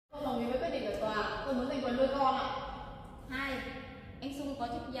quyền nuôi con ạ. 2. Anh Sung có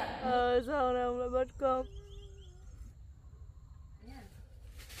chấp nhận. Sao nào lại mất công.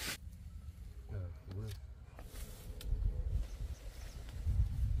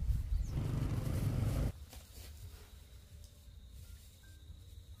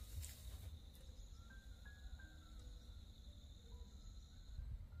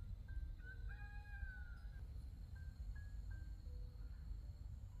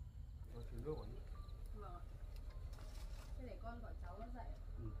 Đúng rồi. Vâng ạ. Thế để con gọi cháu nó dậy.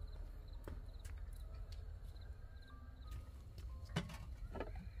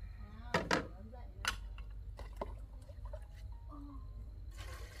 Để nó dậy này.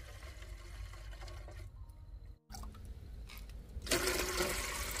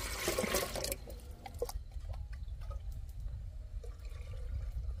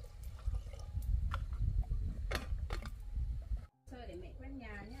 Chơi để mẹ quét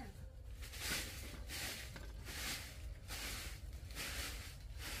nhà nhá.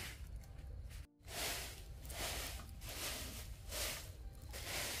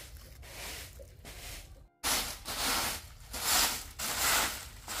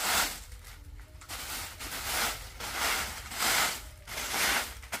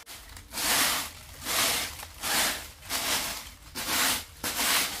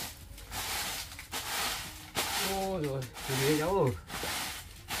 Ôi rồi, cái gì cháu rồi?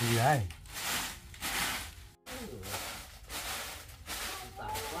 Gì đây?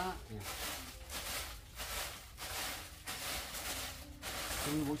 Tải quá nhỉ.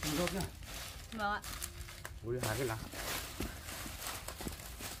 Chúng bố trứng rốt nhá. Vâng ạ. Bố đi hái cái lá.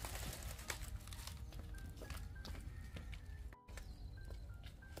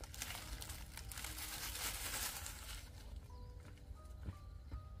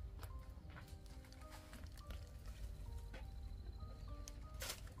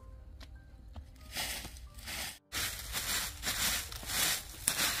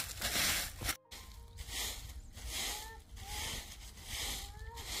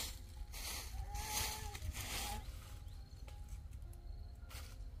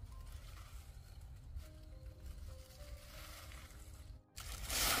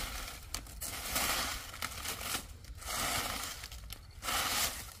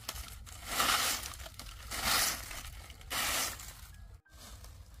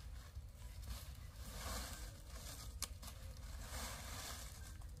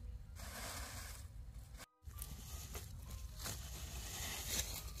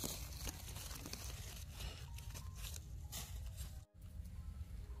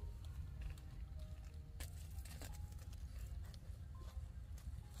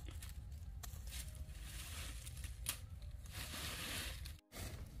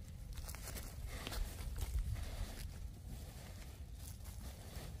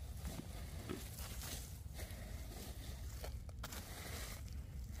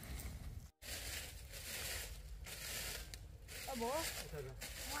 Bố,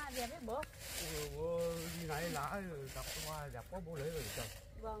 hoa đẹp đấy bố. Bố đi lấy lá rồi đập hoa đẹp quá bố lấy rồi trồng.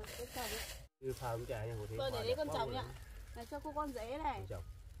 Vâng, con trồng ạ. Như pha uống trà nha bố thấy. Vâng, để đấy con trồng nhá. Này cho cô con rễ này. Trồng.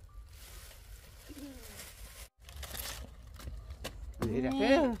 Rễ đẹp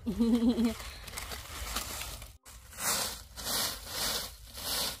thế.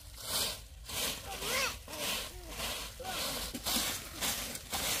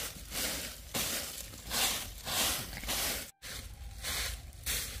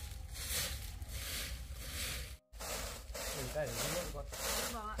 Đây là nước con.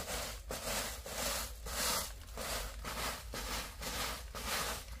 Vâng ạ.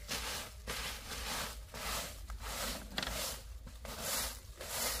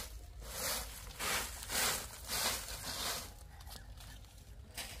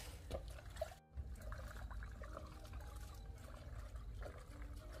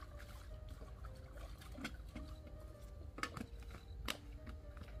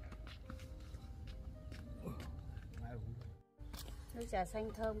 Nước trà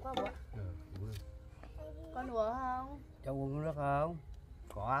xanh thơm quá bố ạ. Đúng rồi. Con uống không? Cháu uống nước không?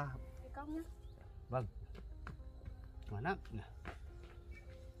 Có. Cái cốc nhá. Vâng. Ngon lắm.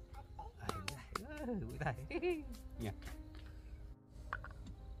 Bụi tay. Nhỉ.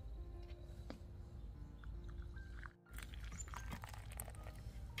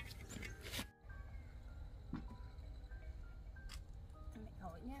 Mẹ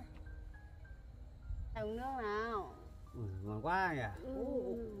thổi nhá. Uống nước nào. Ngon quá nhỉ.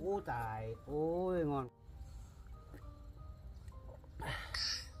 Ô tài. Ôi ngon.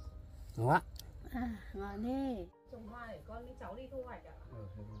 Ngon quá. Ngon thế. Trồng hoa để con với cháu đi thu hoạch ạ.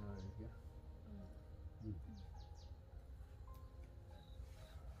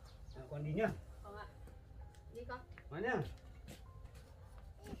 Con đi nhá. Vâng ạ. Đi con. Vào nhá.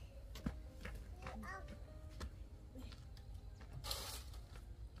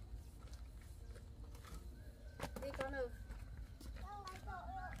 Đi con ơi.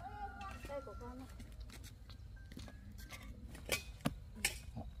 Đây của con này.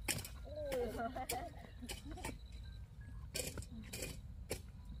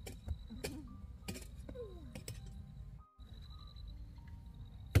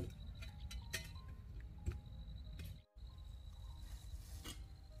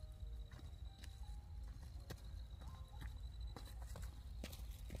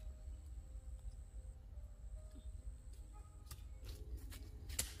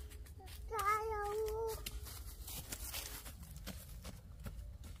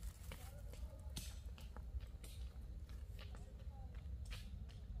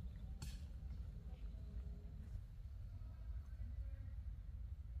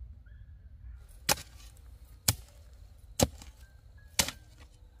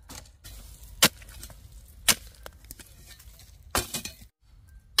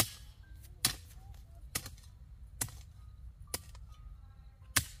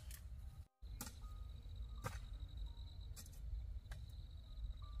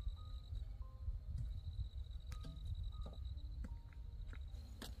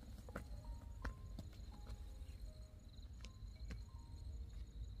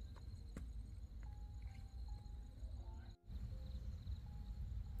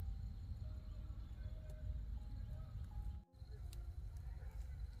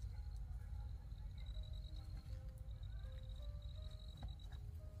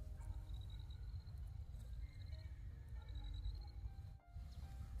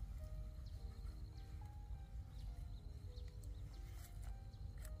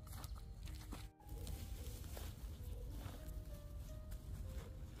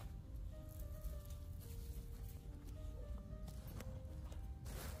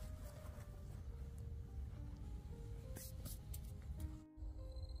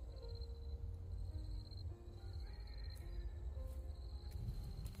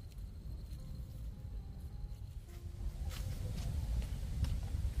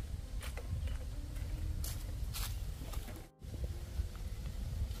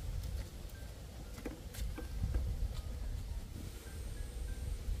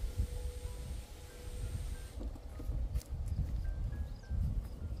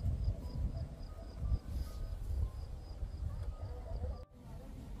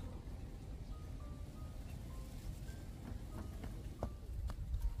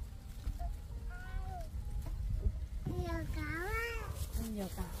 Nhiều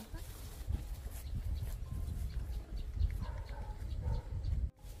táo quá.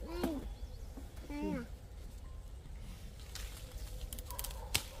 Đây. Đây à.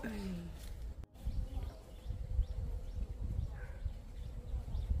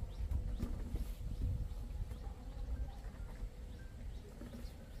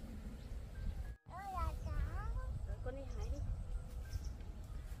 Con đi hái đi.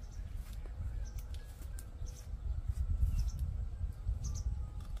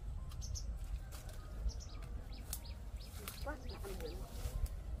 Quá, ăn được.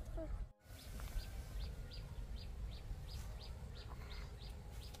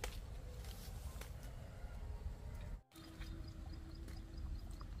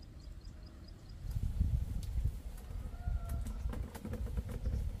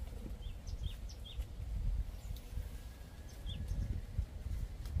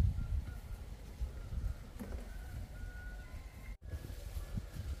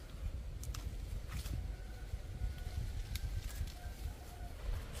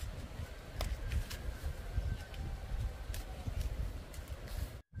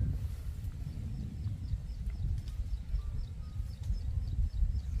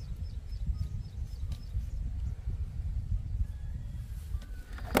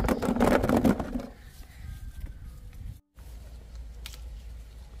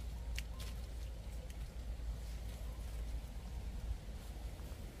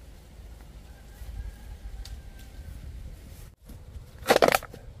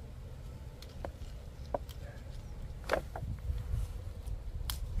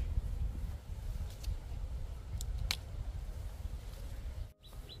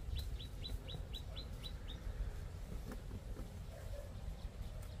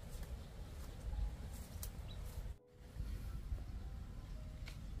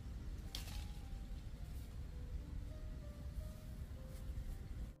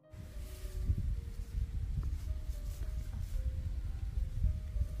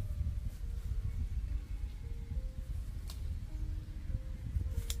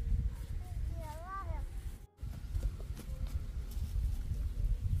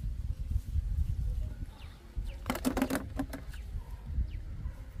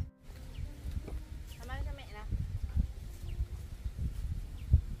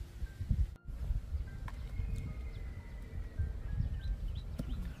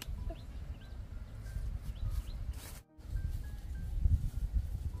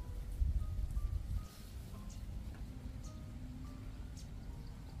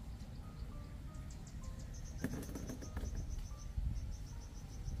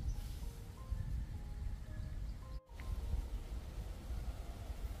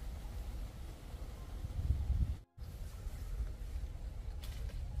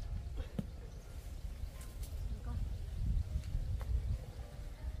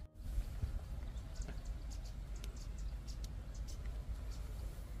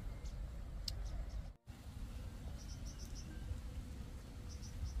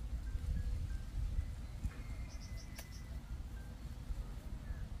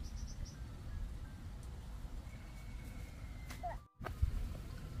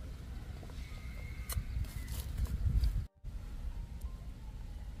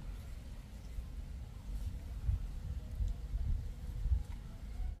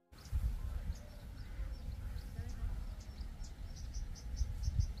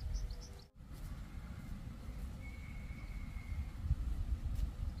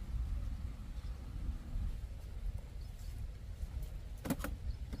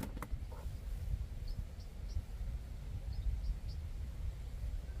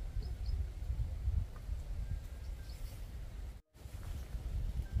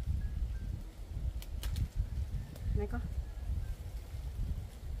 Này con.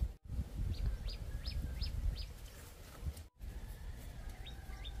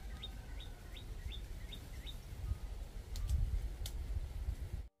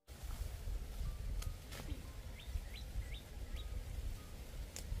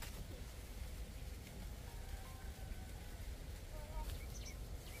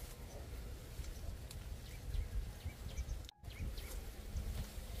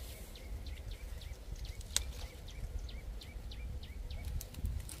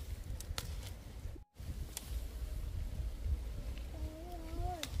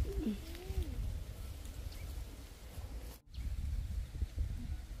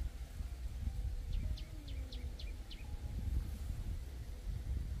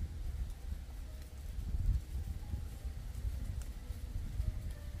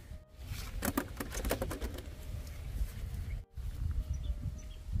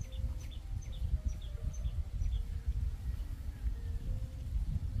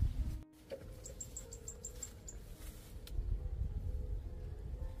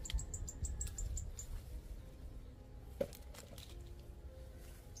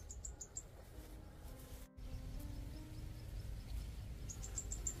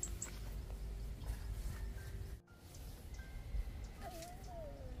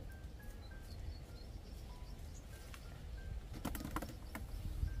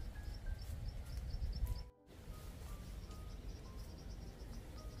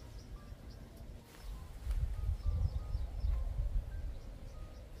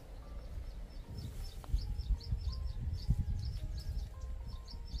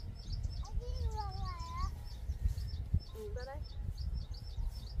 Ra đây.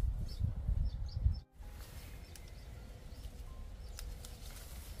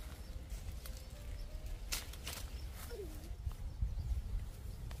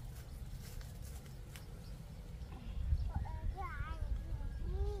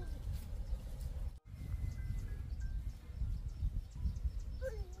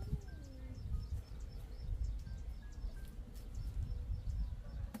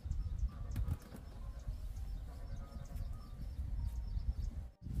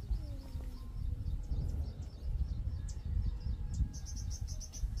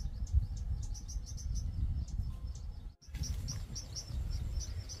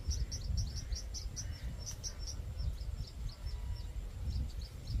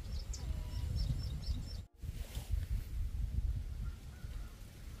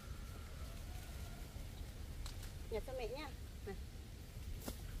 Nhặt cho mẹ nha. Này.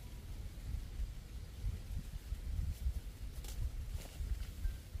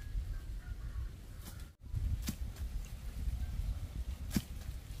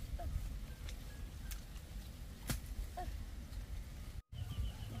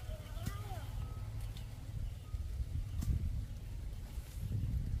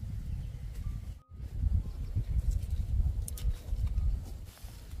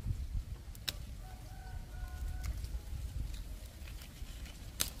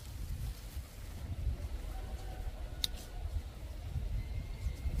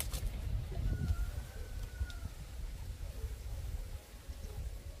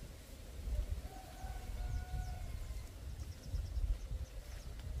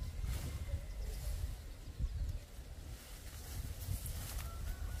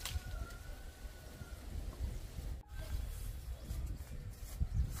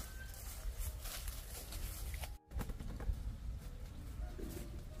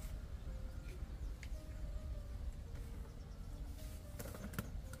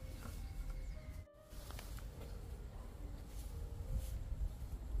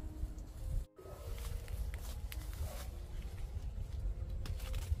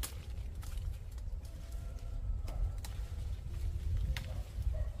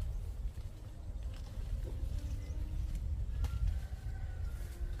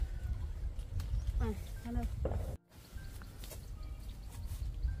 Hello.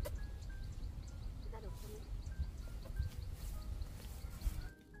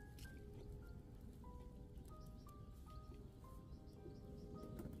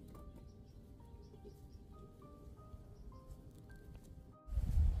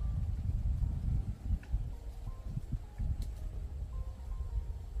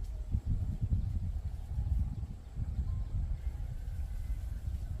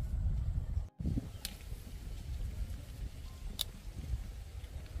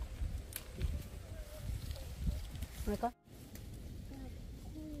 Rồi con.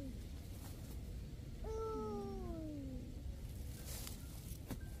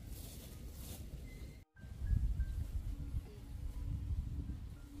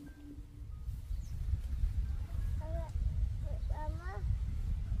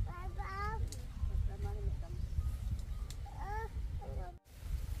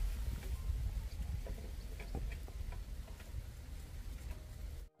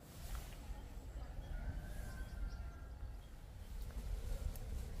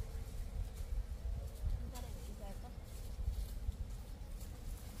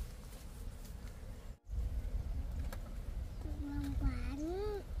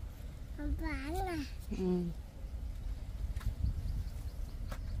 Ừ.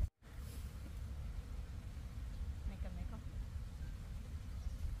 Mày cầm lấy không?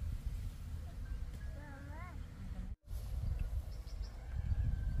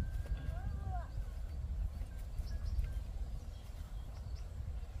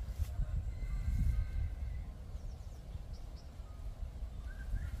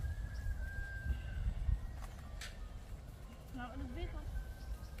 Nó có được viết không?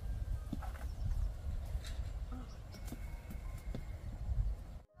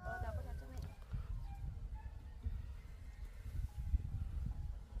 Đọc có cho mẹ.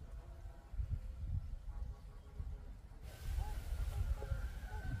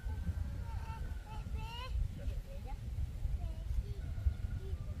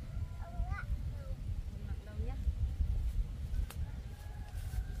 Mặc đâu nhá.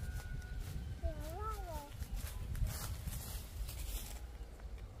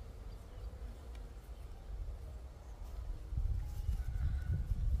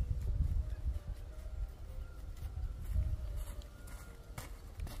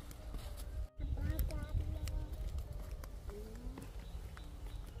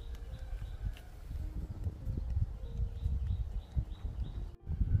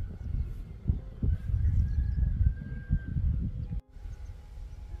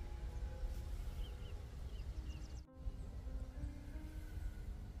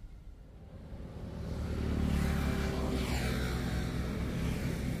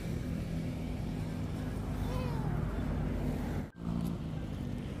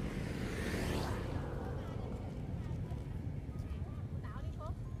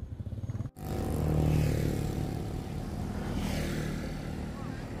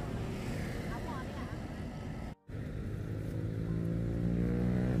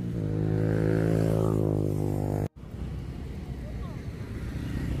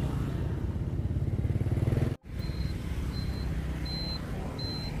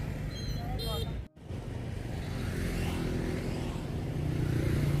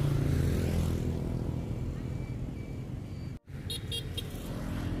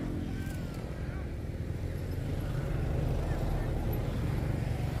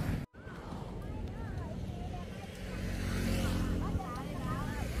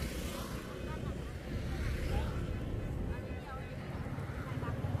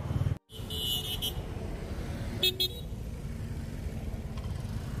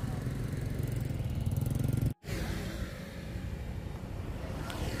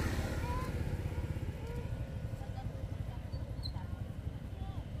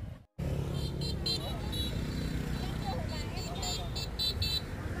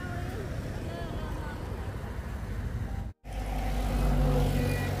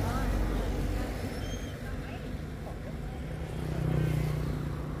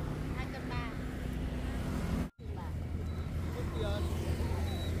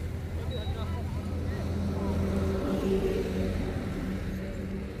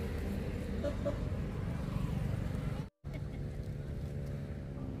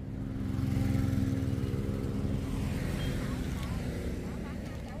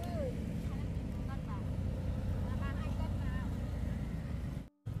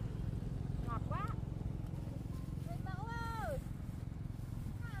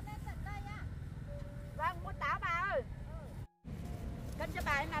 Cân cho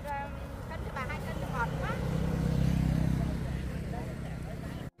bà là cân cho bà 2 cân ngọt quá.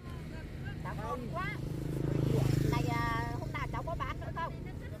 Táo ngon quá. Này hôm nào cháu có bán nữa không?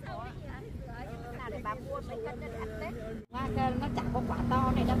 Hôm nào để bà mua mấy cân cho để ăn Tết. Nó chẳng có quả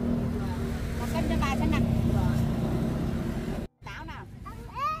to này đâu. Mà cân cho bà xem nào. Táo nào?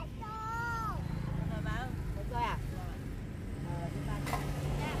 Rồi bà ơi. Được rồi à?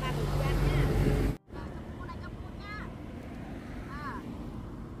 Nha, bà thử ăn nha.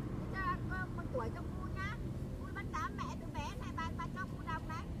 Tuổi cho cu nhá, cu bắt tám mẹ từ bé này bà cho cu đồng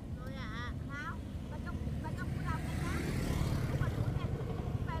đấy. Rồi ạ. Nào, bà cho cu đồng này nhá. Cu mà tuổi này cu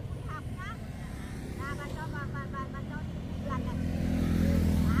về cu học nhá. Là bà cho lần này.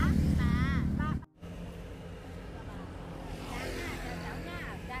 Hả? Bà. Chào cháu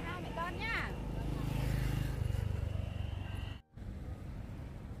nha, chào hai mẹ con nhá.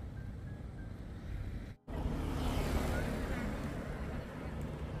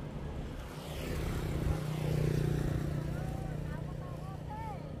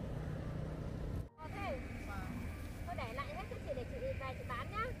 Chị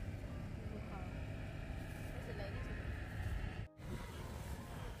bán nhá.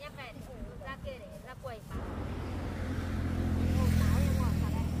 Em về thì ra kia để ra quầy bán. Táo em mua cả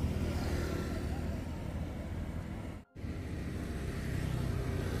đây.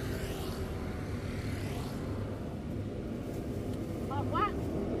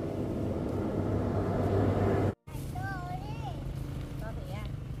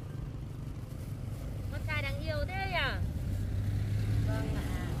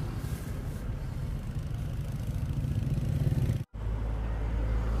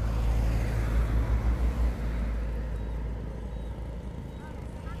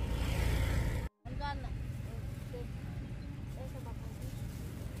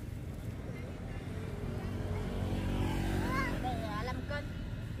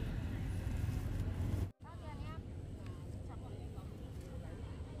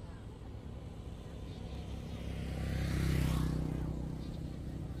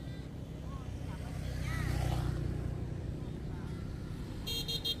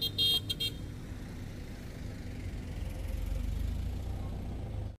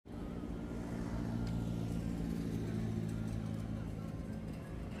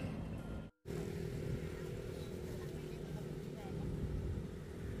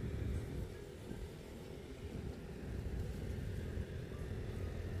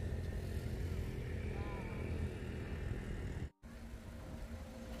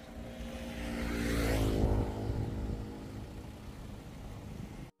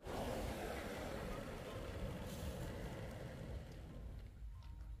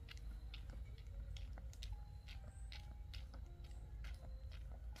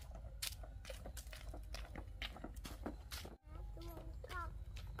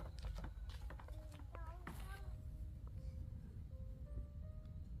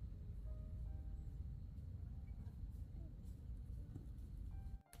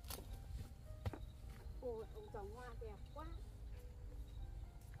 Vùng trồng hoa đẹp quá.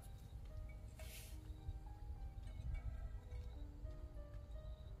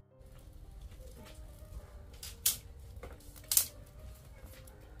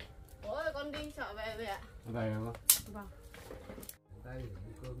 Bố ơi, con đi chợ về ạ. Về rồi con. Vâng. Đây để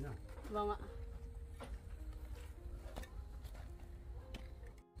ăn cơm nhá. Vâng ạ.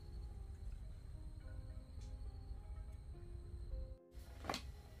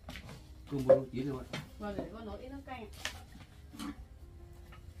 Cơm bún chín rồi ạ. Vâng, để con nấu ít nước canh.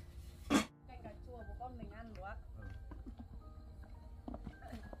 Canh cà chua của con mình ăn bố ạ.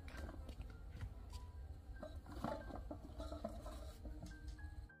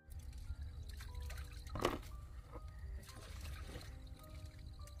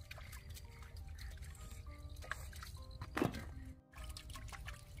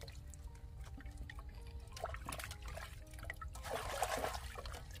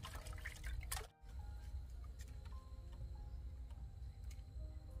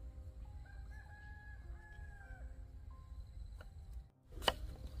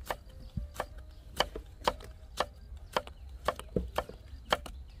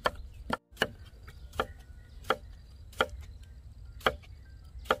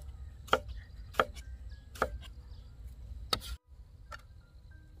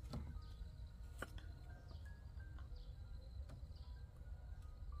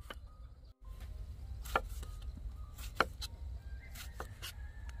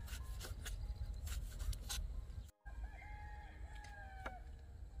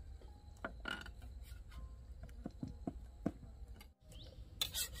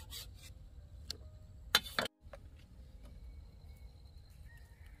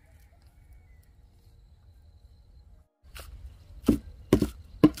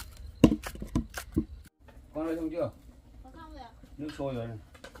 Con ơi xong chưa? Con xong rồi ạ. Nước sôi rồi này.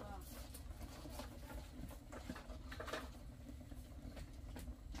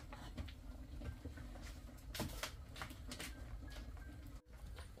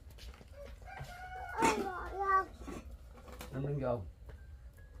 Ôi gọi không? Ăn miếng dầu.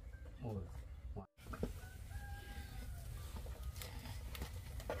 Ôi.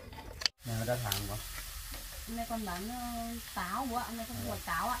 Nhà người ta hàng quá. Hôm nay con bán táo bố ạ, hôm nay con mua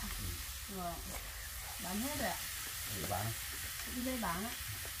táo ạ. Vâng. Bán hết rồi ạ. Để bán. Đi đây bán ạ.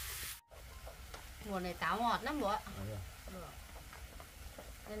 Mùa này táo ngọt lắm bố ạ. Vâng.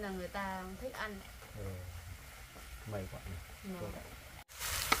 Nên là người ta thích ăn. Mày quá này. Vâng.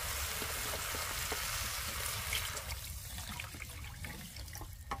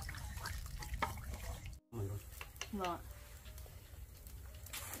 Vâng.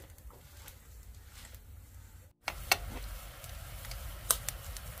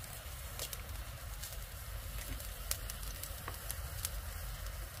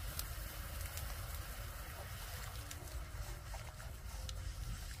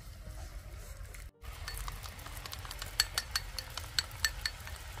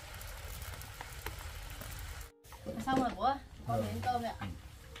 Xong rồi bố ơi, con đến cơm ạ.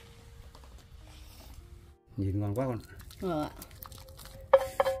 Nhìn ngon quá con. Vâng ạ.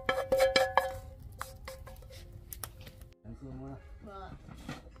 Ăn cơm quá. Vâng ạ.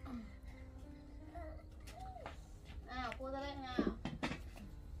 Nào, cô ra đây nào.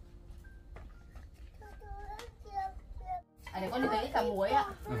 À, để con đi lấy cả muối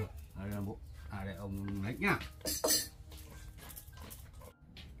ạ. Đây là bộ. Để ông lấy nhá.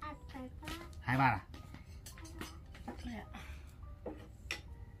 À, phải ba. 23 à? Đây ạ.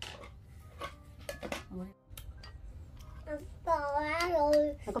 Bỏ ra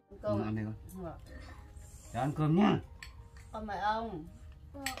rồi. Cơm ạ. Ăn đây con. Vâng. Để ăn cơm nhá. Con mời ông.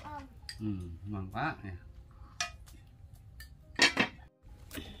 Không. Ngon quá này.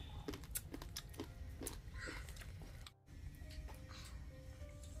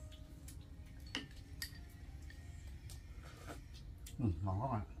 Ngon quá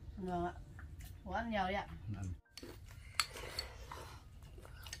bạn. Vâng ạ. Bố ăn nhiều đi ạ.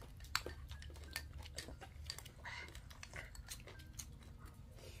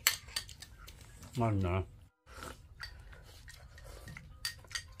 Ngon nhỉ.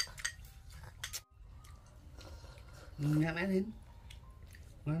 Nghe mẹ đến.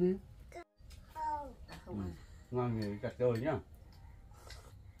 Ngon đi. Không. Không ăn. Ngon thì cắt rồi nhá.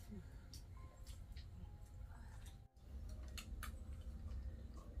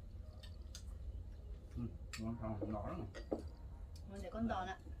 Ngon không? Nó lắm. Để con đòn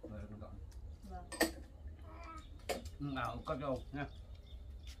ạ. Rồi con dọn. Vâng. Nào cắt cho ông nha.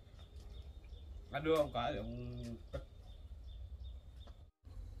 Ăn đưa ông cái để ông cắt.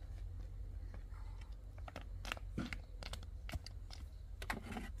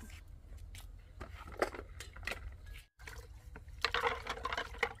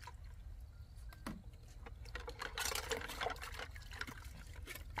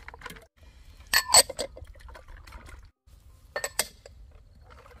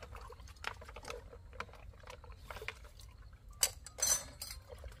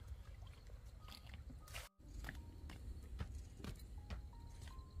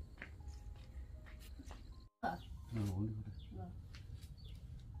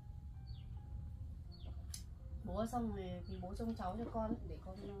 bố ở xong thì bố trông cháu cho con để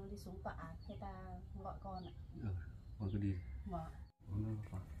con đi xuống tọa hay ta gọi con ạ. Con cứ đi. Vâng.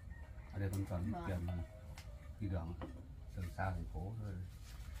 Ở đây con còn tiền đi đường từ xa thành phố thôi,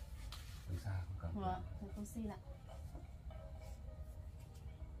 từ xa không cần. Vâng, thì con xin ạ.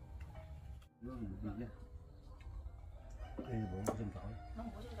 Nước đi nhé. Đây bố trông cháu. Không,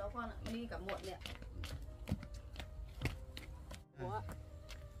 bố trông cháu con ạ, đi cả muộn đấy ạ. Bố ạ.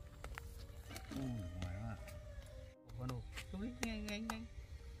 Ngoài đó ạ. Con đâu? Tôi nhanh.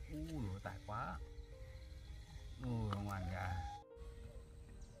 Tải quá. Ngoài nhà.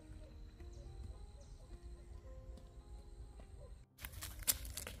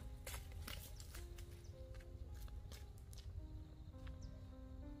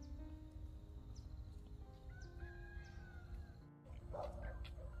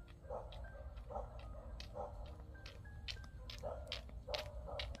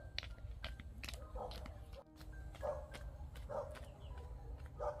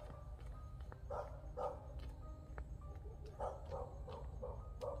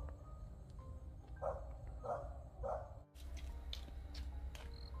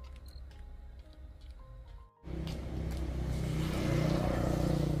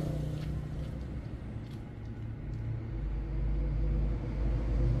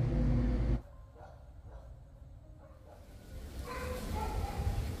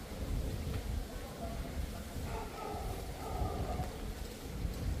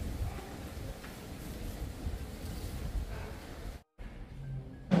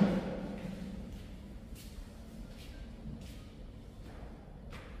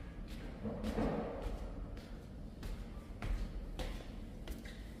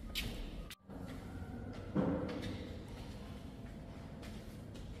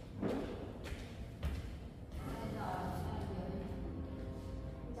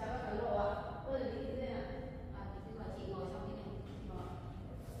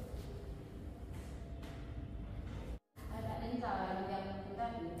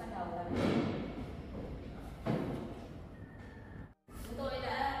 Chúng tôi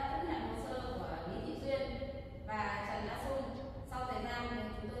đã tiếp nhận hồ sơ của Lý Thị Duyên và Trần Đã Xung. Sau thời gian thì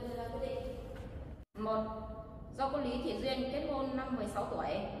chúng tôi đưa ra quyết định. 1. Do cô Lý Thị Duyên kết hôn năm 16 tuổi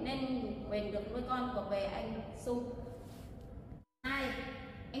nên quyền được nuôi con thuộc về anh Xung. 2.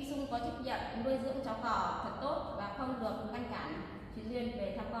 Anh Xung có trách nhiệm nuôi dưỡng cháu cò thật tốt và không được ngăn cản chị Duyên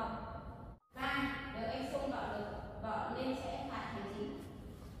về thăm con. 3. Nếu anh Xung bạo lực vợ nên sẽ phạt hành chính.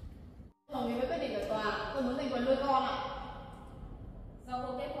 Đồng ý với quyết định của tòa, tôi muốn giành quyền nuôi con ạ. Do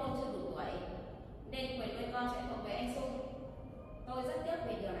cô kết hôn chưa đủ tuổi nên quyền nuôi con sẽ thuộc về anh Xung. Tôi rất tiếc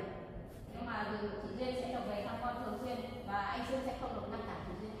về điều này. Nhưng mà chị Duyên sẽ được về thăm con thường xuyên và anh Xung sẽ không được ngăn cản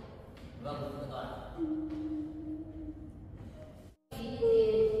chị Duyên. Vâng, thưa toàn. Ý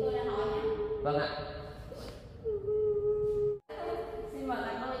thì tôi đã nói nhé. Vâng ạ. Xin mời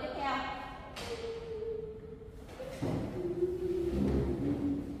cặp đôi tiếp theo.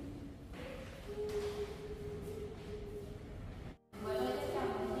 Mời đôi tiếp theo.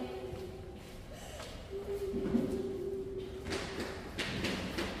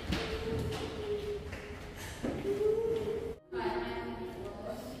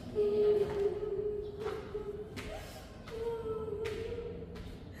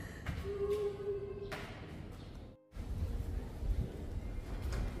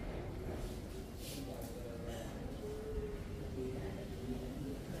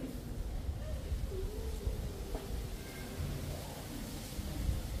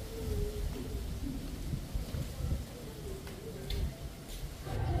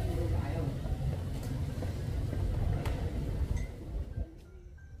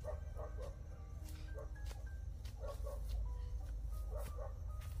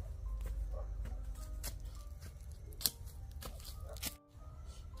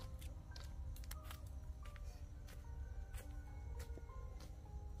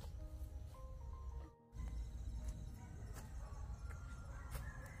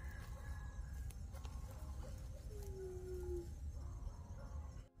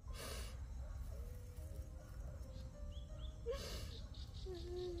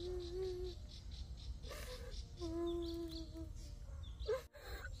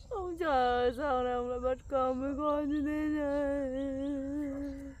 Ông trời, sao này ông lại bắt cơm với con như thế này?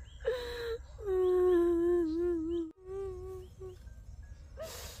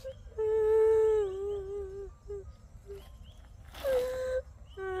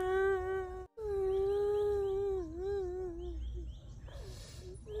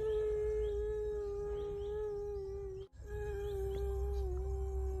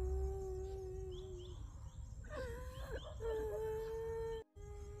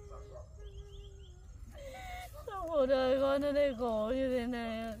 Cuộc đời con nó đây khổ như thế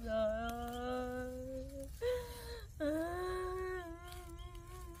này à, trời ơi.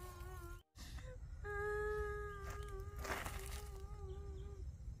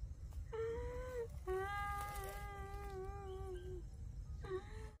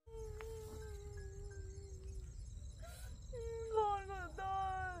 Con của tôi.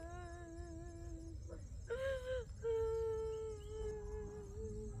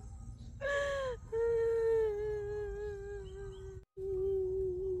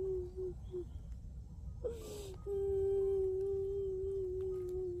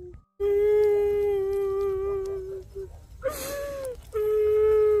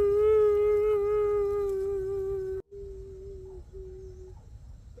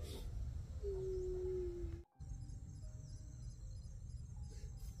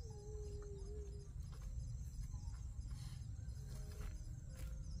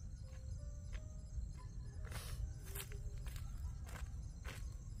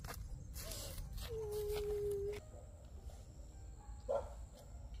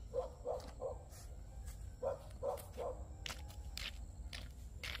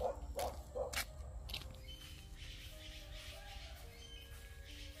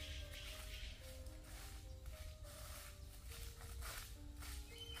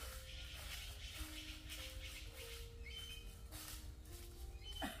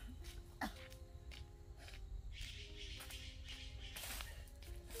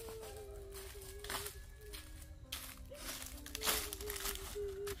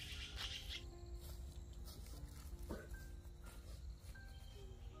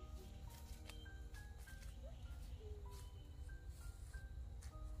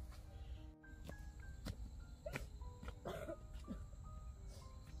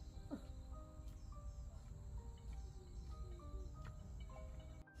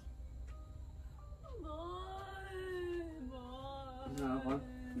 Nào con,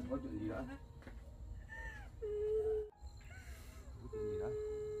 có chuyện gì đã? Có chuyện gì đã?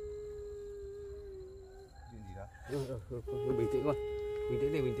 Chuyện gì đã? Bình tĩnh con, bình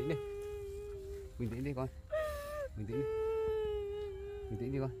tĩnh đi, bình tĩnh đi, bình tĩnh đi con, bình tĩnh đi, bình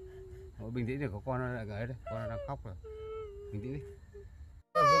tĩnh đi con. Bình tĩnh để có con nó lại gái đây, con nó đang khóc rồi, bình tĩnh đi.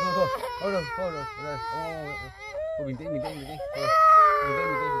 Thôi rồi, bình tĩnh, bình tĩnh, bình tĩnh, bình tĩnh,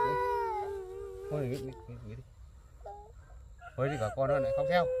 bình tĩnh, bình tĩnh. Thôi nghỉ đi. Thôi thì cả con nó lại khóc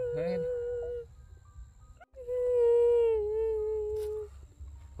theo. Thế.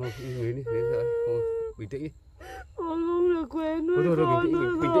 Thôi nghỉ đi, bình tĩnh đi. Con không được quen nuôi Thôi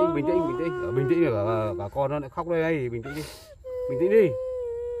con. bình tĩnh cả con nó lại khóc đây, bình tĩnh đi. Bình tĩnh đi.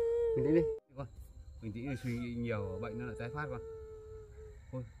 Bình tĩnh đi. Con. Bình tĩnh đi, suy nghĩ nhiều bệnh nó lại tái phát con.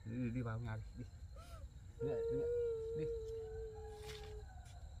 Thôi đi vào nhà đi. Đi.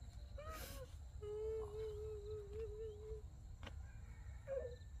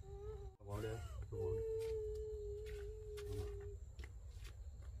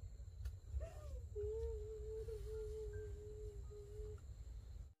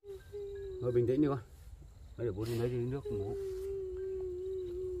 Thôi bình tĩnh đi con. Bây giờ bố đi lấy đi nước bố.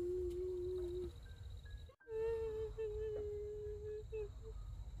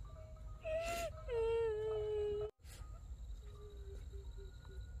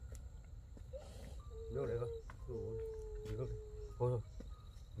 Nước đấy con. Thôi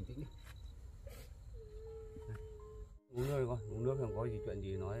bình tĩnh đi. Uống nước đi con, uống nước không có gì chuyện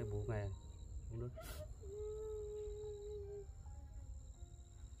gì nói bố nghe. Uống nước.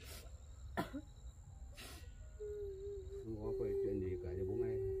 Không có chuyện gì cả cho bố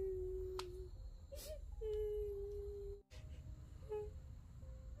nghe.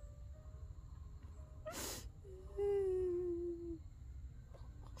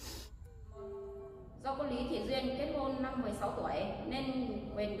 Do cô Lý Thị Duyen kết hôn năm 16 tuổi nên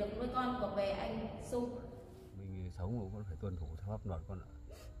quyền được nuôi con thuộc về anh Sung. Mình sống mà cũng phải tuân thủ theo pháp luật con ạ.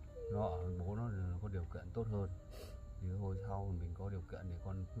 Nó ở bố nó có điều kiện tốt hơn. Thì hồi sau mình có điều kiện thì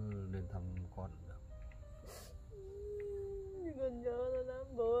con cứ lên thăm con được. Con nhớ nó lắm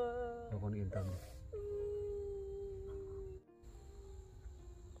bố ạ. Thôi con yên tâm.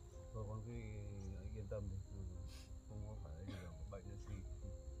 Thôi con cứ yên tâm đi. Không có phải gì đâu, bệnh nó suy.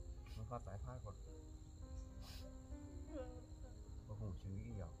 Nó phát tái phát con. Con không phải suy nghĩ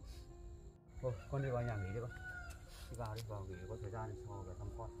nhiều. Thôi con đi vào nhà nghỉ đi con. Đi vào nghỉ có thời gian thì sau về thăm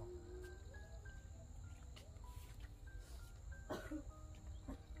con sau.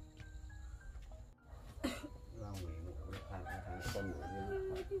 Vào nghỉ một tháng con ngủ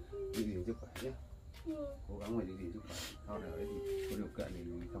đi gìn sức khỏe nhé. Cố gắng mà giữ gìn sức khỏe. Sau này đấy thì có điều kiện thì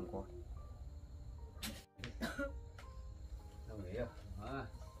mình thăm con. Nào nghỉ à?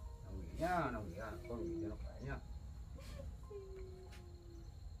 Nào nghỉ nhá, con nghỉ cho nó khỏe nhá.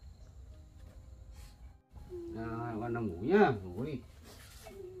 Con nằm ngủ nhá, ngủ đi.